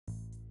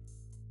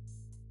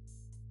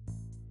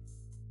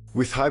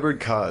With hybrid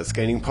cars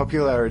gaining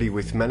popularity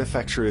with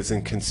manufacturers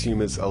and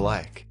consumers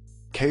alike,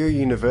 Keio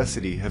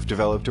University have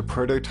developed a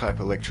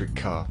prototype electric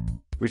car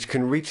which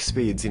can reach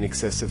speeds in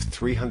excess of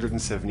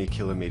 370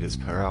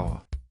 km per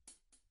hour.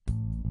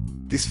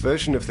 This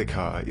version of the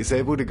car is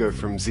able to go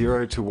from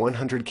 0 to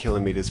 100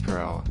 km per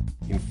hour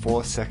in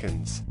 4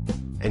 seconds,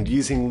 and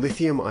using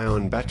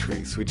lithium-ion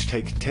batteries which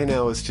take 10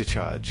 hours to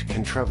charge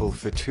can travel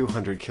for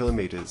 200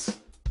 km.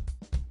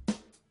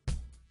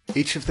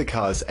 Each of the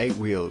car's 8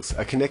 wheels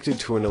are connected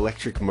to an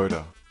electric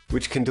motor,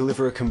 which can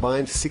deliver a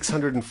combined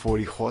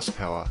 640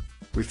 horsepower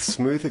with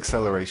smooth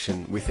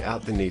acceleration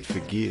without the need for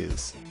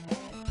gears.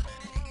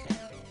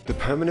 The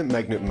permanent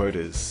magnet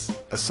motors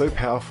are so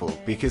powerful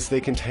because they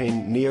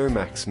contain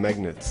Neomax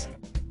magnets,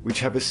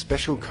 which have a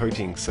special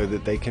coating so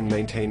that they can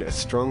maintain a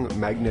strong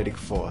magnetic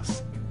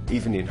force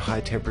even in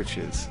high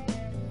temperatures.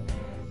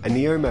 A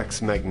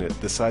Neomax magnet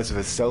the size of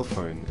a cell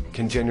phone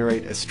can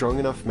generate a strong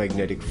enough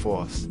magnetic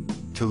force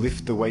to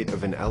lift the weight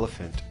of an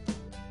elephant.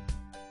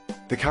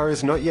 The car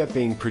is not yet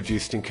being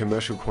produced in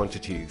commercial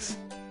quantities,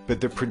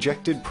 but the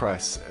projected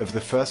price of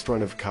the first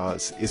run of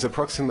cars is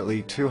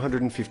approximately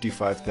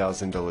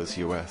 $255,000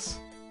 US.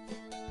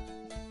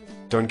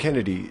 Don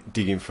Kennedy,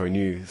 DigInfo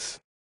News.